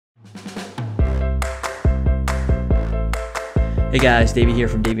Hey guys, Davey here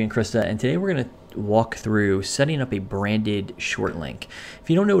from Davey and Krista, and today we're going to walk through setting up a branded short link. If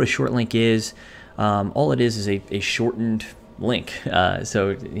you don't know what a short link is, all it is a shortened link.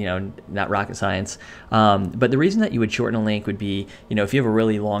 So, not rocket science. But the reason that you would shorten a link would be, if you have a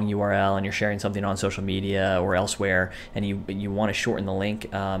really long URL and you're sharing something on social media or elsewhere, and you want to shorten the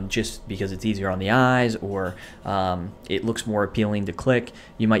link just because it's easier on the eyes or it looks more appealing to click,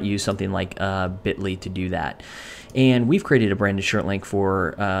 you might use something like bit.ly to do that. And we've created a branded short link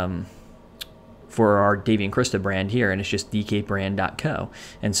for our Davey and Krista brand here, and it's just dkbrand.co.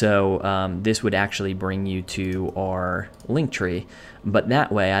 And so this would actually bring you to our link tree, but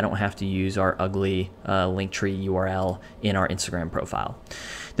that way I don't have to use our ugly link tree URL in our Instagram profile.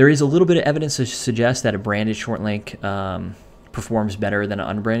 There is a little bit of evidence to suggest that a branded short link performs better than an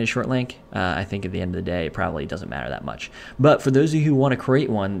unbranded short link. I think at the end of the day, it probably doesn't matter that much. But for those of you who want to create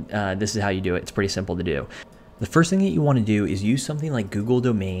one, this is how you do it. It's pretty simple to do. The first thing that you want to do is use something like Google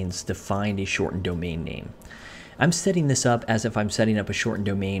Domains to find a shortened domain name. I'm setting this up as if I'm setting up a shortened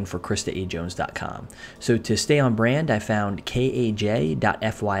domain for KristaAJones.com. So to stay on brand, I found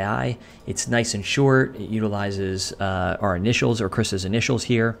kaj.fyi. It's nice and short. It utilizes our initials or Krista's initials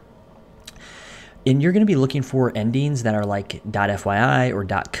here. And you're going to be looking for endings that are like .fyi or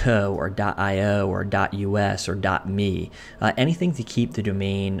 .co or .io or .us or .me, anything to keep the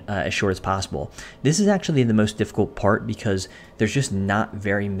domain as short as possible. This is actually the most difficult part because there's just not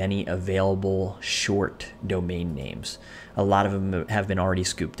very many available short domain names. A lot of them have been already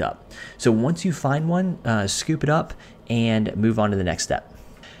scooped up. So once you find one, scoop it up and move on to the next step.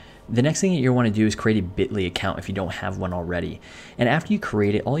 The next thing that you want to do is create a bit.ly account if you don't have one already. And after you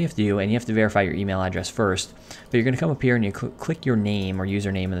create it, all you have to do, and you have to verify your email address first, but you're going to come up here and you click your name or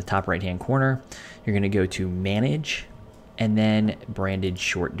username in the top right-hand corner. You're going to go to Manage and then Branded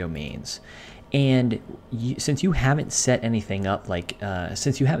Short Domains. And since you haven't set anything up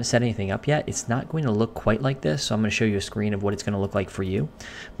yet, it's not going to look quite like this. So I'm going to show you a screen of what it's going to look like for you.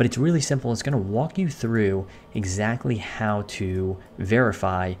 But it's really simple. It's going to walk you through exactly how to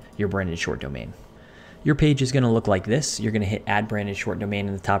verify your branded short domain. Your page is going to look like this. You're going to hit Add Branded Short Domain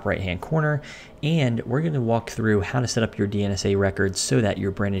in the top right-hand corner, and we're going to walk through how to set up your DNSA records so that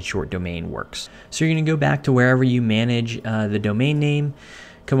your branded short domain works. So you're going to go back to wherever you manage the domain name.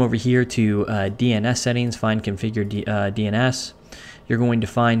 Come over here to DNS settings, find configure DNS. You're going to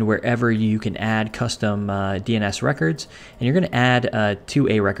find wherever you can add custom DNS records, and you're going to add 2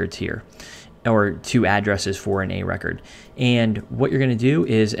 A records here, or 2 addresses for an A record. And what you're going to do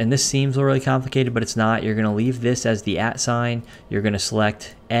is, and this seems really complicated, but it's not, you're going to leave this as the @ sign. You're going to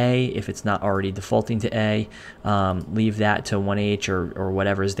select A if it's not already defaulting to A. Leave that to 1H or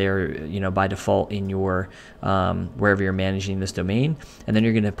whatever is there, by default in your wherever you're managing this domain. And then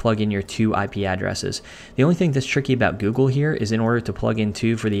you're going to plug in your 2 IP addresses. The only thing that's tricky about Google here is in order to plug in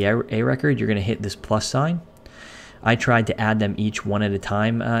 2 for the A record, you're going to hit this plus sign. I tried to add them each one at a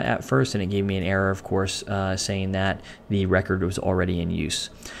time at first, and it gave me an error, of course, saying that the record was already in use.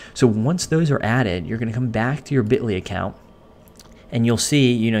 So once those are added, you're going to come back to your bit.ly account, and you'll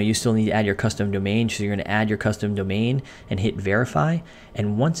see, you still need to add your custom domain. So you're going to add your custom domain and hit verify.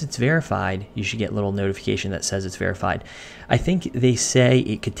 And once it's verified, you should get a little notification that says it's verified. I think they say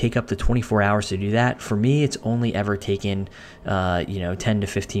it could take up to 24 hours to do that. For me, it's only ever taken, 10 to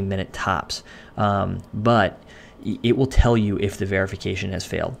 15 minute tops. But it will tell you if the verification has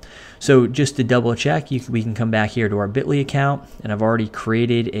failed. So just to double check, we can come back here to our bit.ly account, and I've already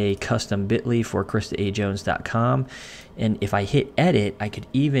created a custom bit.ly for KristaAJones.com. And if I hit edit, I could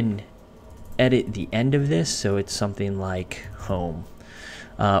even edit the end of this so it's something like home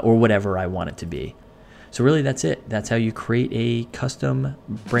or whatever I want it to be. So really that's it. That's how you create a custom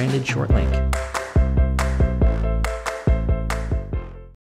branded short link.